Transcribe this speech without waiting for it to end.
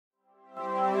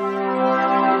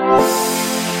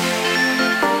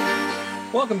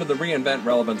welcome to the Reinvent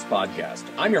Relevance podcast.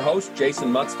 I'm your host,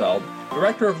 Jason Mutzfeld,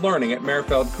 Director of Learning at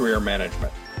Merrifield Career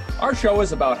Management. Our show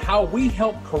is about how we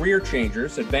help career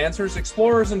changers, advancers,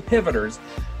 explorers, and pivoters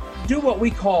do what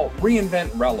we call reinvent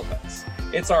relevance.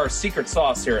 It's our secret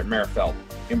sauce here at Merrifield,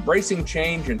 embracing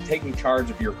change and taking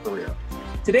charge of your career.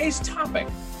 Today's topic,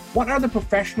 what are the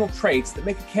professional traits that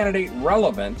make a candidate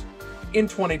relevant in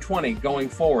 2020 going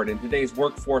forward in today's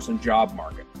workforce and job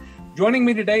market? Joining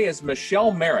me today is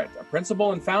Michelle Merritt, a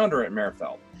principal and founder at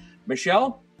Merrifield.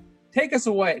 Michelle, take it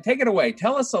away.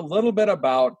 Tell us a little bit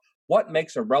about what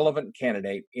makes a relevant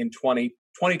candidate in 2020,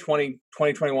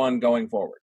 2021 going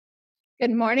forward.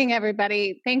 Good morning,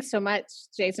 everybody. Thanks so much,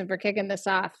 Jason, for kicking this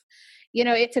off. You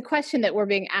know, it's a question that we're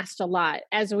being asked a lot.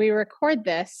 As we record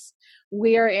this,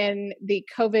 we are in the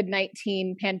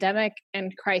COVID-19 pandemic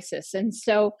and crisis. And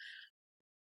so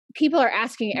people are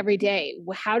asking every day,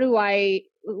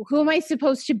 who am I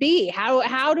supposed to be?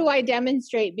 How do I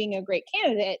demonstrate being a great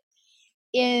candidate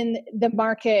in the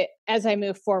market as I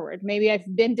move forward? Maybe I've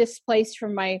been displaced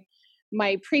from my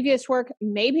previous work.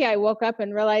 Maybe I woke up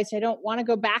and realized I don't want to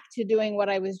go back to doing what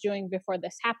I was doing before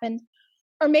this happened.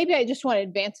 Or maybe I just want to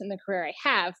advance in the career I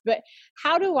have. But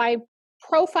how do I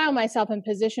profile myself and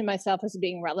position myself as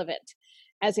being relevant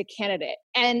as a candidate?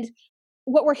 And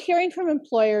what we're hearing from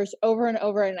employers over and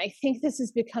over, and I think this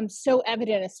has become so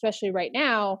evident, especially right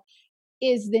now,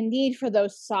 is the need for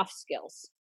those soft skills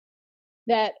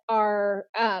that are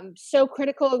so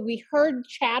critical. We heard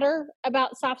chatter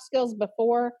about soft skills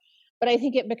before, but I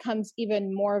think it becomes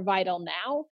even more vital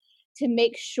now to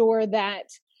make sure that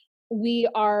we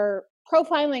are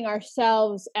profiling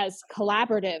ourselves as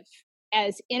collaborative,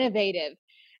 as innovative,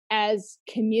 as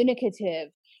communicative.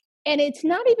 And it's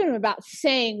not even about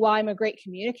saying, well, I'm a great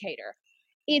communicator.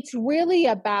 It's really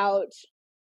about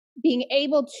being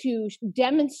able to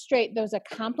demonstrate those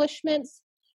accomplishments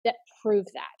that prove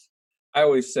that. I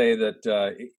always say that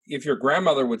if your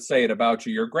grandmother would say it about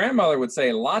you, your grandmother would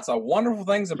say lots of wonderful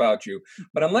things about you.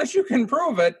 But unless you can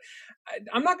prove it,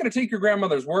 I'm not going to take your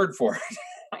grandmother's word for it.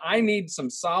 I need some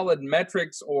solid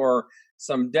metrics or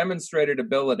some demonstrated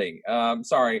ability.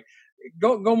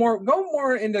 Go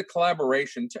more into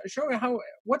collaboration. Show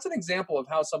what's an example of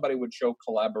how somebody would show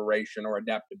collaboration or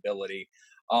adaptability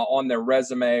on their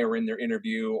resume or in their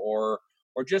interview or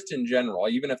just in general,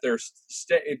 even if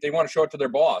if they want to show it to their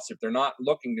boss, if they're not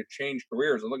looking to change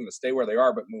careers, they're looking to stay where they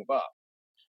are but move up.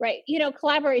 Right. You know,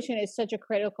 collaboration is such a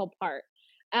critical part.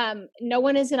 No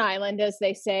one is an island, as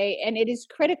they say, and it is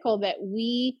critical that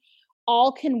we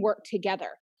all can work together.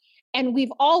 And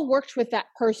we've all worked with that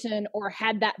person or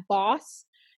had that boss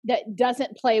that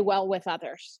doesn't play well with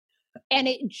others. And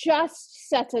it just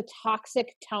sets a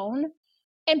toxic tone.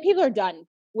 And people are done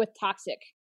with toxic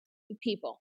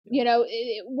people. You know,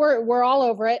 we're all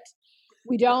over it.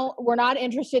 We're not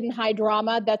interested in high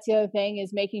drama. That's the other thing,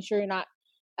 is making sure you're not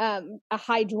a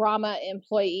high drama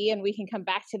employee. And we can come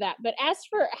back to that. But as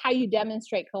for how you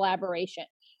demonstrate collaboration,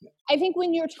 I think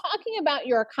when you're talking about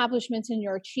your accomplishments and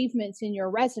your achievements in your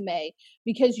resume,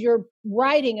 because you're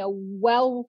writing a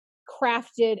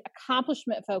well-crafted,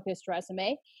 accomplishment-focused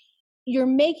resume, you're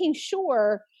making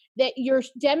sure that you're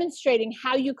demonstrating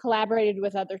how you collaborated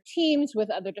with other teams, with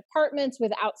other departments,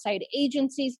 with outside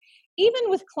agencies,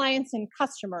 even with clients and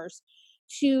customers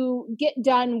to get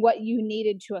done what you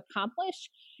needed to accomplish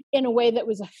in a way that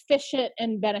was efficient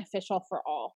and beneficial for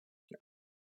all.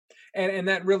 And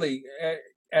that really...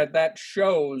 that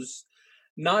shows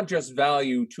not just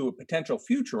value to a potential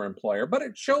future employer, but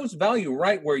it shows value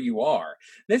right where you are.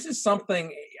 This is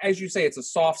something, as you say, it's a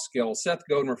soft skill. Seth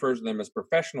Godin refers to them as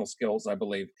professional skills, I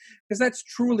believe, because that's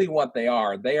truly what they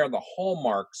are. They are the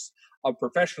hallmarks of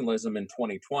professionalism in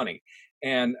 2020.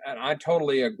 And I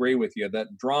totally agree with you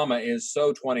that drama is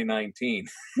so 2019.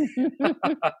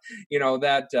 You know,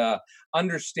 that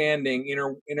understanding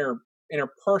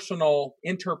interpersonal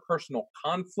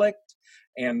conflict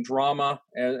and drama,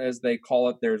 as they call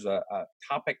it. There's a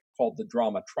topic called the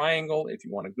drama triangle. If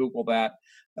you want to Google that,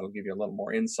 that'll give you a little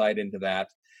more insight into that.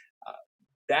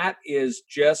 That is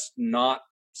just not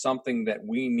something that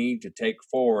we need to take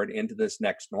forward into this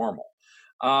next normal.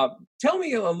 Tell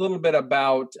me a little bit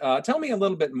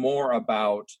more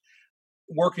about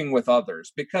working with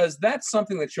others, because that's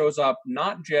something that shows up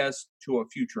not just to a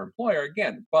future employer,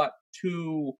 again, but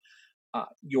to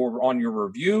on your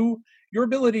review, your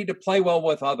ability to play well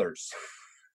with others,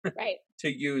 right? To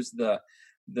use the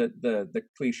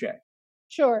cliche.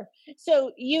 Sure.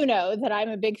 So you know that I'm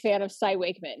a big fan of Cy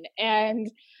Wakeman, and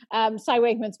Cy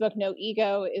Wakeman's book No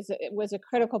Ego was a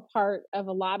critical part of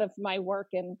a lot of my work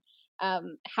and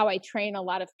how I train a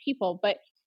lot of people. But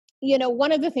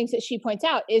one of the things that she points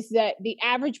out is that the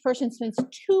average person spends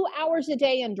 2 hours a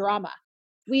day in drama.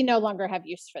 We no longer have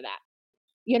use for that.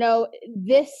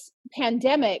 This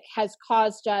pandemic has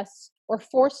caused us, or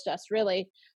forced us really,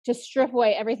 to strip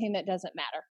away everything that doesn't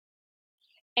matter.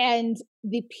 And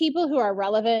the people who are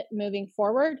relevant moving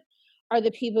forward are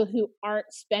the people who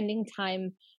aren't spending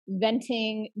time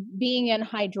venting, being in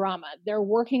high drama. They're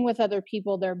working with other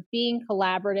people, they're being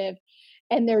collaborative,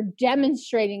 and they're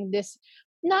demonstrating this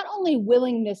not only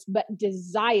willingness, but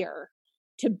desire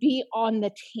to be on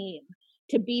the team,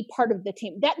 to be part of the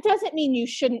team. That doesn't mean you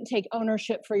shouldn't take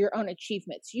ownership for your own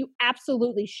achievements. You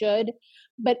absolutely should.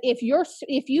 But if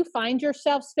you find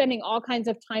yourself spending all kinds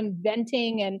of time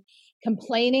venting and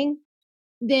complaining,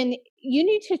 then you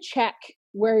need to check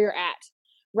where you're at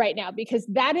right now, because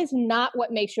that is not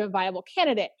what makes you a viable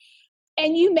candidate.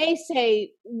 And you may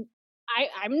say,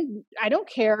 I don't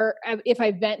care if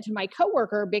I vent to my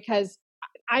coworker because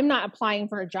I'm not applying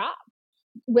for a job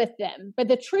with them. But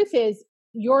the truth is,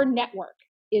 your network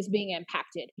is being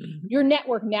impacted. Mm-hmm. Your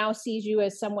network now sees you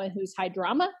as someone who's high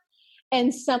drama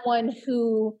and someone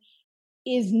who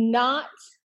is not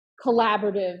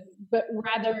collaborative, but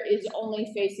rather is only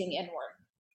facing inward.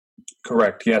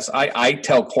 Correct. Yes. I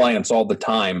tell clients all the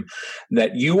time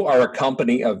that you are a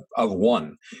company of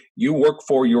one. You work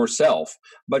for yourself,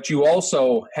 but you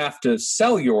also have to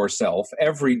sell yourself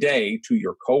every day to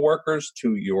your coworkers,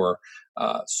 to your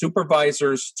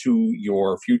supervisors, to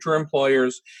your future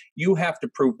employers. You have to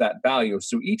prove that value.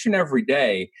 So each and every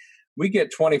day we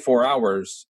get 24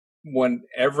 hours. When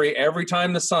every time every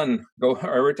time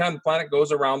the planet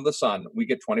goes around the sun, we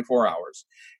get 24 hours,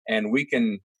 and we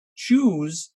can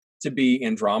choose to be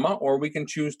in drama, or we can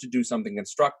choose to do something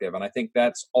constructive. And I think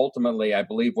that's ultimately, I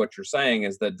believe what you're saying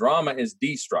is that drama is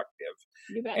destructive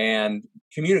and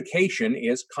communication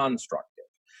is constructive.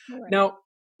 Right. Now,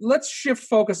 let's shift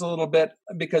focus a little bit,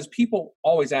 because people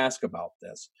always ask about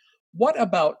this. What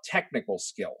about technical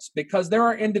skills? Because there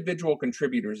are individual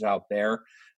contributors out there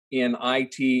in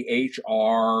IT,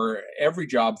 HR, every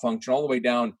job function, all the way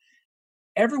down.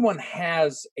 Everyone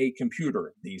has a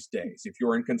computer these days. If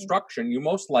you're in construction, you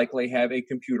most likely have a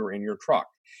computer in your truck.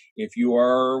 If you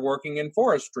are working in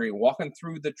forestry, walking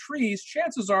through the trees,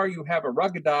 chances are you have a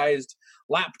ruggedized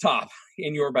laptop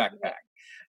in your backpack.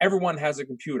 Everyone has a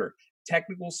computer.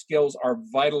 Technical skills are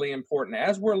vitally important.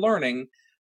 As we're learning,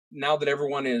 now that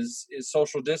everyone is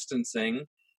social distancing,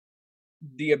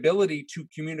 the ability to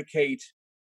communicate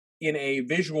in a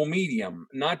visual medium,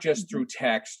 not just through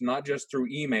text, not just through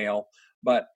email,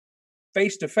 but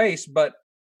face-to-face, but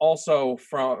also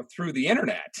through the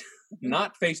internet,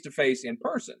 not face-to-face in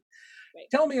person. Right.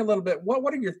 Tell me a little bit,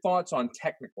 what are your thoughts on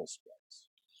technical skills?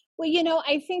 Well,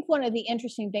 I think one of the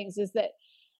interesting things is that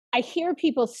I hear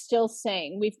people still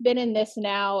saying, we've been in this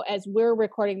now, as we're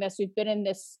recording this, we've been in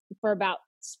this for about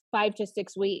 5 to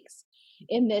 6 weeks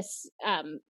in this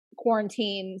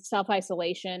quarantine,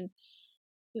 self-isolation,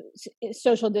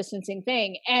 social distancing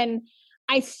thing. And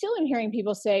I still am hearing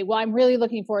people say, well, I'm really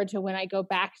looking forward to when I go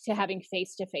back to having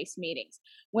face-to-face meetings,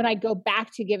 when I go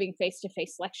back to giving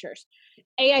face-to-face lectures.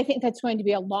 I think that's going to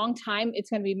be a long time. It's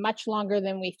going to be much longer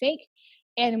than we think.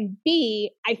 And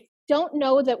B, I don't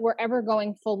know that we're ever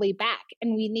going fully back,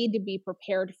 and we need to be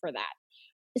prepared for that.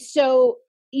 So,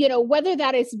 whether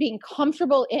that is being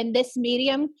comfortable in this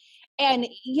medium, and,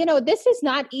 this is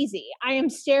not easy. I am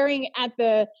staring at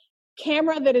the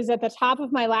camera that is at the top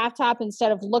of my laptop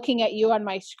instead of looking at you on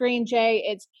my screen, Jay.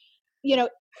 It's,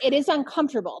 it is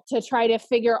uncomfortable to try to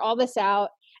figure all this out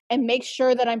and make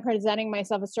sure that I'm presenting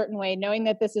myself a certain way, knowing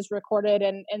that this is recorded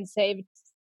and saved,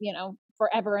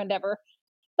 forever and ever.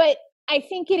 But I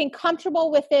think getting comfortable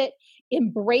with it,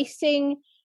 embracing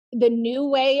the new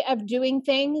way of doing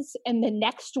things, and the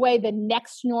next way, the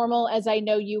next normal, as I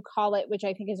know you call it, which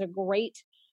I think is a great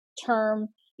term.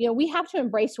 We have to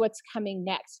embrace what's coming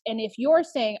next. And if you're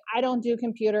saying, I don't do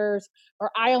computers,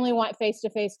 or I only want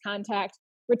face-to-face contact,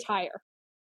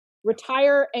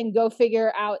 retire and go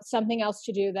figure out something else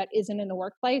to do that isn't in the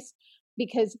workplace,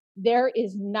 because there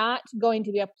is not going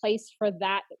to be a place for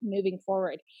that moving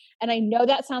forward. And I know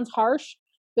that sounds harsh,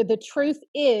 but the truth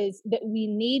is that we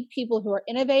need people who are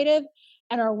innovative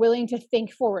and are willing to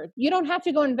think forward. You don't have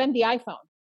to go invent the iPhone.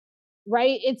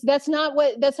 Right? That's not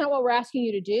what we're asking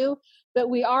you to do, but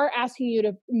we are asking you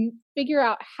to figure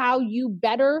out how you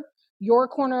better your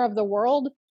corner of the world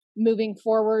moving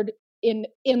forward in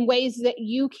ways that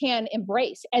you can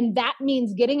embrace. And that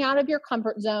means getting out of your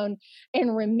comfort zone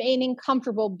and remaining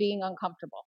comfortable being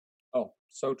uncomfortable. Oh,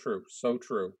 so true. So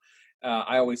true.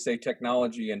 I always say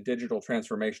technology and digital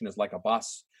transformation is like a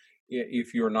bus.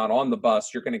 If you're not on the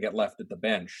bus, you're going to get left at the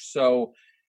bench. So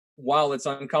while it's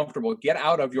uncomfortable, get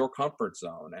out of your comfort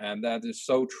zone. And that is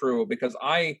so true, because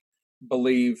I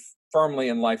believe firmly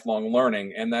in lifelong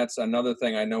learning. And that's another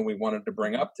thing I know we wanted to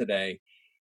bring up today.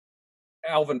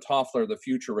 Alvin Toffler, the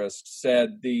futurist,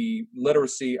 said the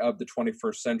literacy of the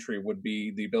 21st century would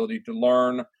be the ability to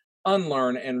learn,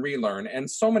 unlearn, and relearn. And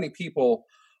so many people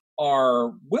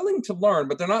are willing to learn,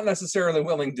 but they're not necessarily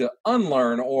willing to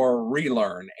unlearn or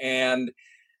relearn. And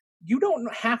you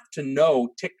don't have to know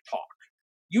TikTok.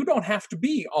 You don't have to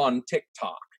be on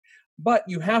TikTok, but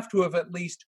you have to have at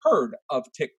least heard of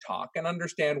TikTok and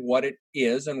understand what it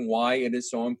is and why it is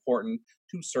so important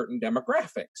to certain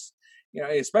demographics.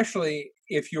 Especially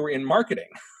if you're in marketing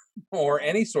or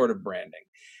any sort of branding.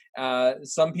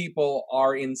 Some people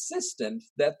are insistent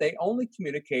that they only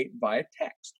communicate via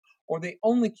text or they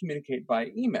only communicate by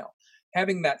email.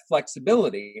 Having that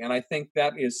flexibility, and I think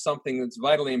that is something that's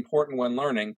vitally important when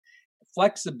learning,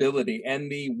 flexibility and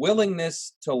the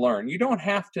willingness to learn. You don't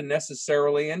have to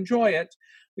necessarily enjoy it,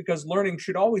 because learning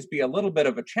should always be a little bit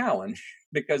of a challenge,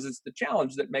 because it's the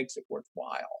challenge that makes it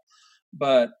worthwhile.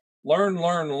 But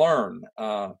learn.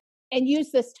 And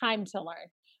use this time to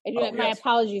learn. My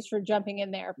apologies for jumping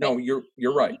in there. No, you're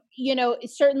right.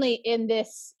 Certainly in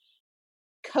this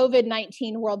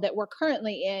COVID-19 world that we're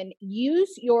currently in,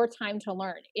 use your time to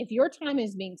learn. If your time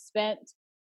is being spent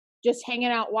just hanging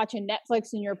out watching Netflix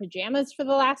in your pajamas for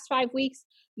the last 5 weeks,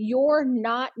 you're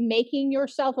not making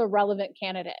yourself a relevant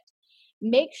candidate.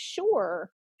 Make sure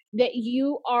that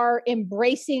you are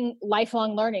embracing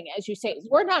lifelong learning. As you say,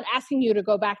 we're not asking you to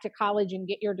go back to college and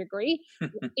get your degree.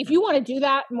 If you want to do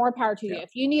that, more power to you.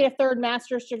 If you need a third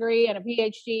master's degree and a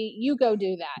PhD, you go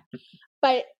do that.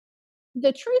 But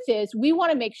the truth is, we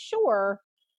want to make sure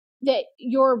that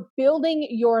you're building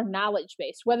your knowledge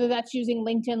base, whether that's using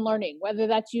LinkedIn Learning, whether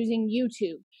that's using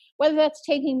YouTube, whether that's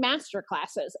taking master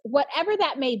classes, whatever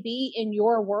that may be in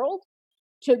your world,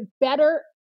 to better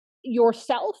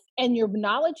yourself and your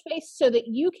knowledge base so that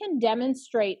you can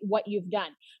demonstrate what you've done.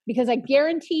 Because I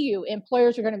guarantee you,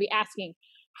 employers are going to be asking,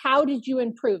 how did you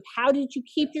improve? How did you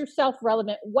keep yourself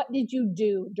relevant? What did you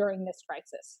do during this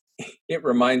crisis? It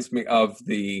reminds me of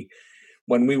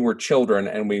when we were children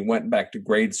and we went back to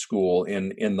grade school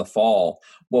in the fall.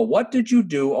 Well, what did you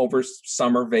do over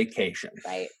summer vacation?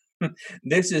 Right.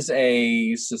 This is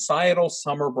a societal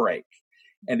summer break.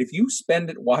 And if you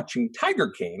spend it watching Tiger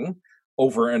King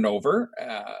over and over,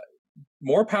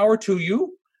 more power to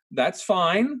you. That's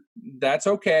fine. That's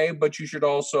okay. But you should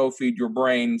also feed your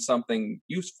brain something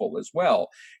useful as well.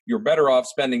 You're better off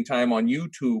spending time on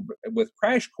YouTube with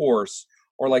Crash Course,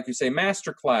 or like you say,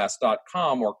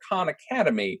 masterclass.com or Khan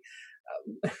Academy.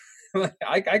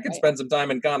 I could spend some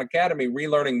time in Khan Academy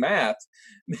relearning math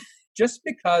just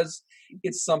because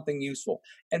it's something useful.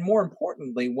 And more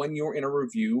importantly, when you're in a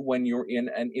review, when you're in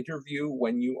an interview,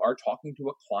 when you are talking to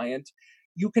a client,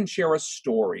 you can share a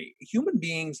story. Human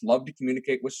beings love to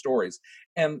communicate with stories.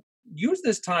 And use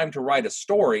this time to write a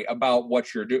story about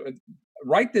what you're doing.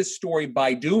 Write this story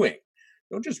by doing.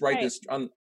 Don't just write this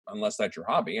unless that's your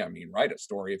hobby. I mean, write a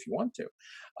story if you want to.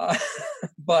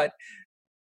 But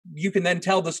you can then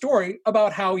tell the story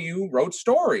about how you wrote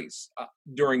stories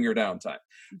during your downtime.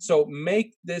 So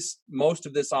make this most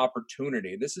of this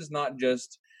opportunity. This is not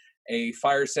just a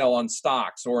fire sale on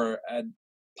stocks or a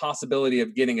possibility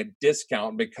of getting a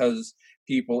discount because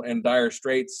people are in dire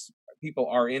straits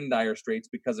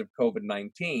because of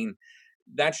COVID-19.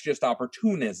 That's just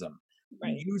opportunism.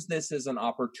 Right. Use this as an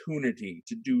opportunity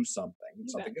to do something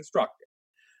constructive.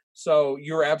 So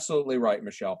you're absolutely right,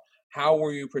 Michelle. How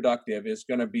were you productive is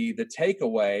going to be the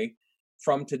takeaway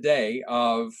from today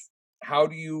of how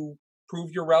do you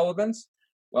prove your relevance?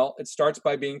 Well, it starts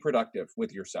by being productive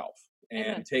with yourself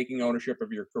and taking ownership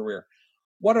of your career.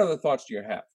 What other thoughts do you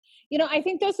have? I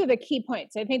think those are the key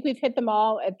points. I think we've hit them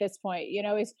all at this point,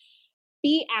 is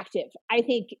be active. I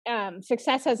think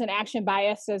success has an action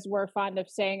bias, as we're fond of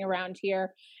saying around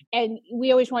here. And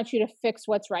we always want you to fix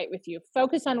what's right with you.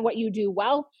 Focus on what you do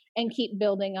well and keep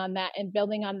building on that and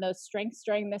building on those strengths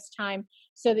during this time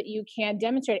so that you can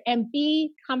demonstrate and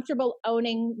be comfortable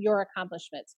owning your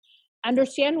accomplishments.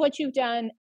 Understand what you've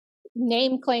done,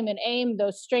 name, claim, and aim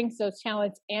those strengths, those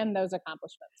talents, and those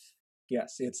accomplishments.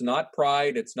 Yes, it's not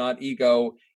pride, it's not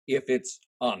ego, if it's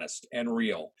honest and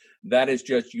real. That is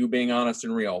just you being honest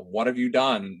and real. What have you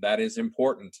done? That is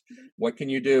important. What can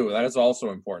you do? That is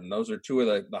also important. Those are two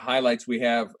of the highlights we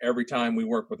have every time we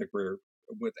work with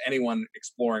anyone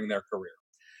exploring their career.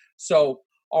 So,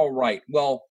 all right.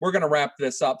 Well, we're going to wrap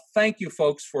this up. Thank you,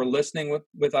 folks, for listening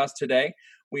with us today.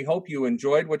 We hope you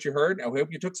enjoyed what you heard. I hope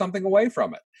you took something away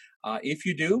from it. If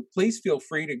you do, please feel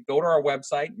free to go to our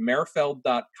website,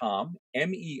 merfeld.com,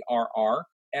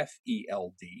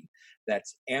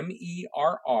 That's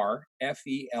MERRFELD.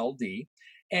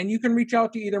 And you can reach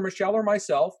out to either Michelle or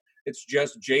myself. It's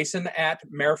just Jason at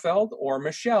Merfeld or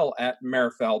Michelle at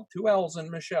Merfeld, 2 L's in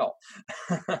Michelle.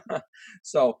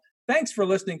 So thanks for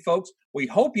listening, folks. We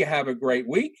hope you have a great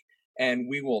week, and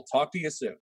we will talk to you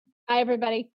soon. Bye,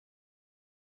 everybody.